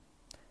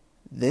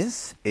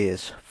This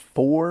is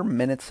 4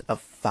 Minutes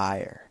of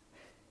Fire.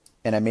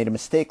 And I made a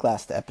mistake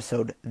last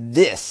episode.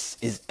 This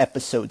is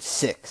episode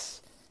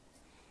 6.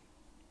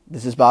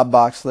 This is Bob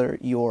Boxler,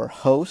 your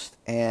host,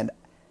 and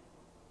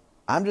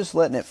I'm just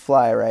letting it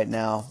fly right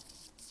now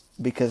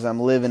because I'm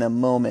living a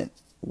moment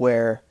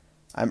where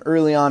I'm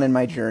early on in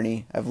my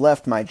journey. I've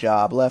left my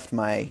job, left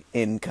my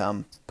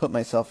income, put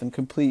myself in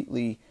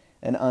completely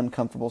an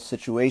uncomfortable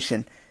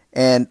situation.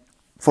 And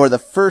for the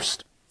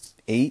first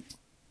 8-9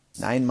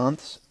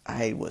 months,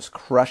 I was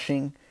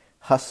crushing,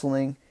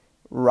 hustling,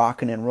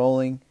 rocking and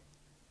rolling,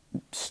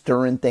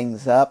 stirring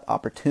things up,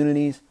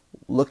 opportunities,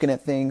 looking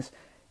at things,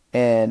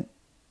 and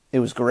it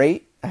was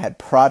great. I had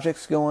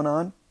projects going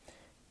on,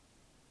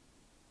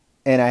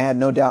 and I had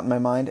no doubt in my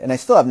mind, and I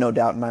still have no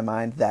doubt in my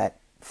mind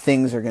that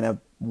things are going to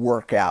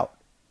work out.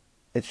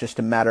 It's just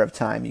a matter of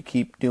time. You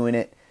keep doing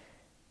it,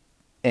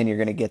 and you're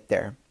going to get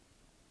there.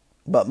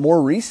 But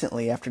more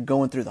recently, after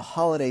going through the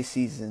holiday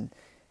season,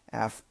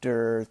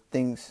 after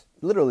things,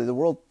 literally the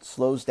world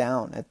slows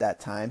down at that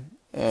time,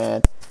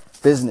 and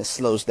business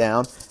slows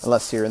down,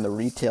 unless you're in the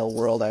retail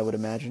world, I would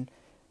imagine.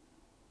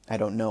 I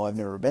don't know, I've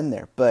never been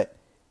there, but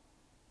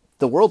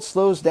the world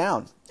slows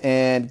down,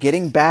 and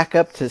getting back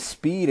up to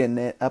speed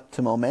and up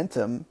to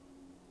momentum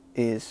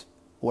is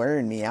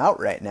wearing me out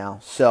right now.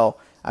 So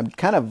I'm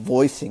kind of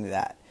voicing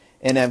that,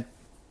 and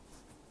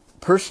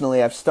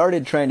I've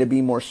started trying to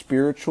be more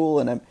spiritual,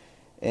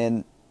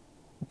 and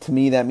to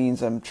me that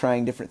means I'm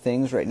trying different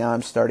things. Right now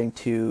I'm starting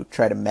to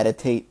try to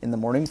meditate in the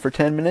morning for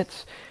 10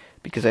 minutes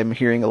because I'm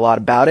hearing a lot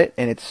about it,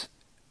 and it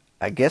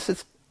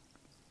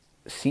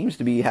seems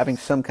to be having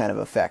some kind of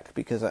effect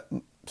because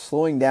I'm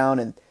slowing down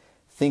and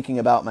thinking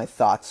about my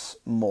thoughts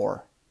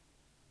more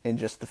in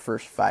just the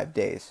first 5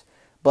 days.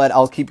 But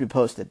I'll keep you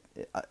posted.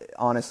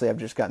 Honestly, I've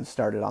just gotten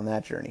started on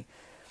that journey.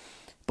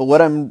 But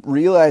what I'm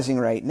realizing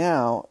right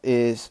now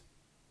is,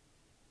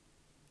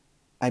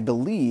 I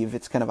believe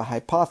it's kind of a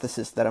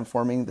hypothesis that I'm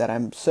forming, that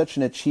I'm such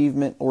an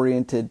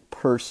achievement-oriented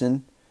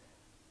person,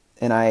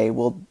 and I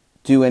will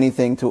do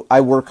anything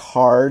I work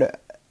hard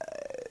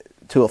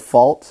to a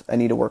fault. I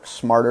need to work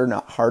smarter,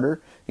 not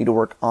harder. I need to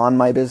work on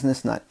my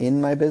business, not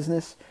in my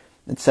business,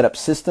 and set up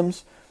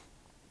systems.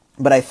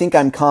 But I think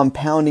I'm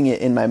compounding it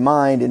in my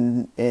mind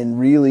and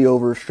really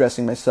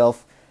overstressing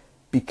myself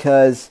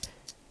because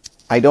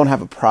I don't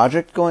have a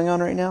project going on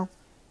right now.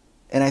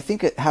 And I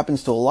think it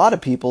happens to a lot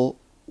of people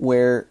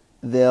where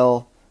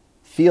they'll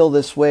feel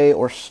this way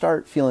or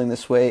start feeling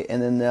this way,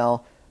 and then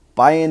they'll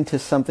buy into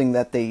something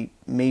that they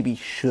maybe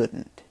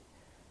shouldn't.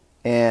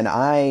 And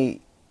I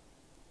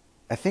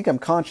think I'm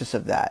conscious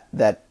of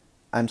that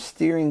I'm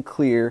steering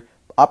clear.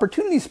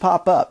 Opportunities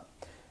pop up,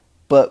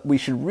 but we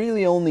should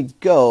really only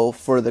go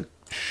for the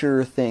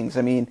sure things.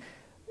 I mean,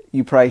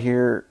 you probably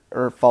hear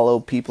or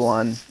follow people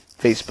on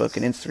Facebook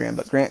and Instagram,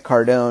 but Grant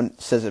Cardone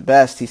says it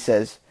best. He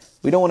says,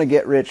 we don't want to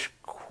get rich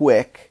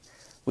quick.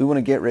 We want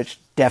to get rich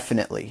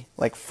definitely,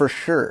 like for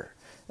sure.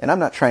 And I'm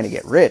not trying to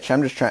get rich.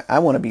 I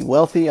want to be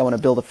wealthy. I want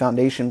to build a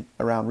foundation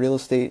around real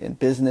estate and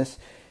business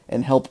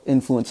and help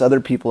influence other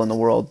people in the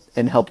world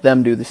and help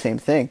them do the same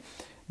thing.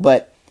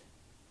 But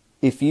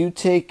if you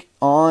take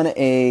on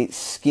a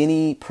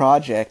skinny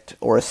project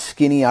or a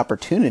skinny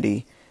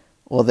opportunity,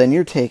 well, then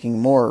you're taking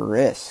more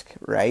risk,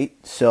 right?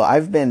 So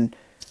I've been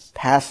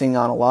passing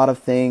on a lot of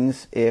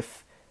things.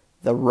 If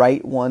the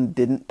right one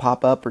didn't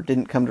pop up or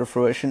didn't come to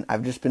fruition,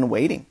 I've just been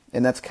waiting.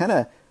 And that's kind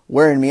of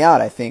wearing me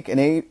out, I think.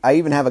 And I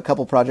even have a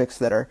couple projects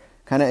that are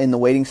kind of in the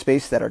waiting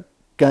space that are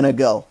going to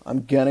go.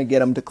 I'm going to get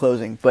them to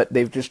closing, but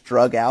they've just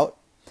drug out.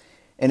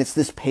 And it's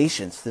this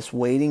patience, this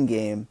waiting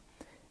game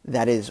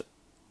that is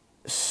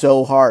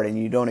so hard, and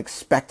you don't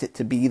expect it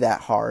to be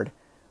that hard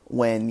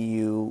when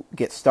you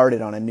get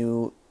started on a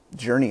new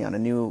journey,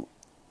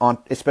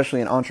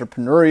 especially in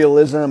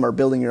entrepreneurialism or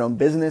building your own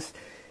business.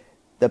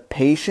 The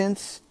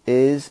patience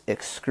is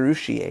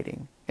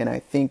excruciating. And I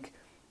think,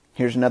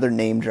 here's another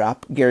name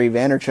drop, Gary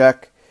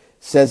Vaynerchuk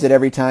says it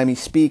every time he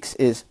speaks,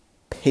 is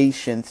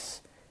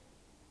patience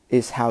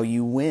is how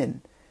you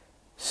win.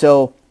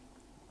 So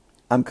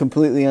I'm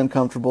completely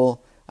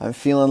uncomfortable. I'm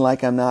feeling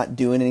like I'm not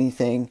doing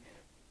anything.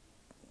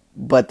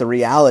 But the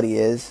reality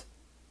is,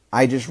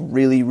 I just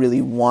really,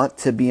 really want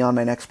to be on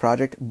my next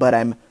project, but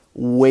I'm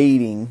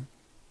waiting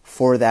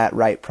for that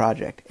right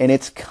project. And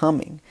it's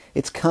coming.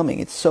 It's coming.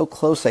 It's so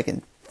close. I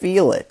can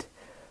feel it.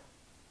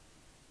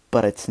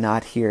 But it's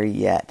not here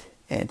yet.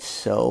 And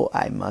so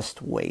I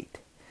must wait.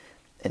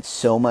 And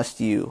so must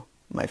you,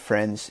 my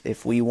friends.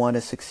 If we want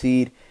to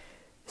succeed,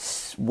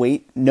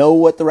 wait, know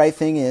what the right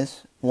thing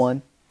is.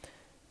 1.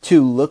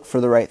 2, look for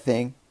the right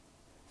thing.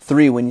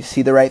 3, when you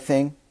see the right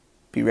thing,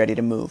 be ready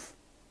to move.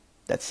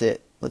 That's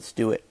it. Let's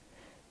do it.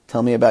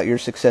 Tell me about your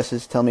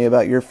successes. Tell me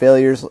about your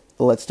failures.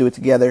 Let's do it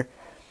together.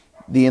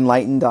 The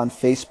Enlightened on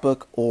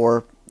Facebook,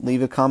 or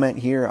leave a comment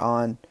here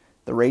on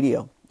the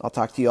radio. I'll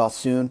talk to you all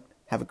soon.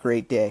 Have a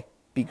great day.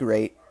 Be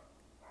great.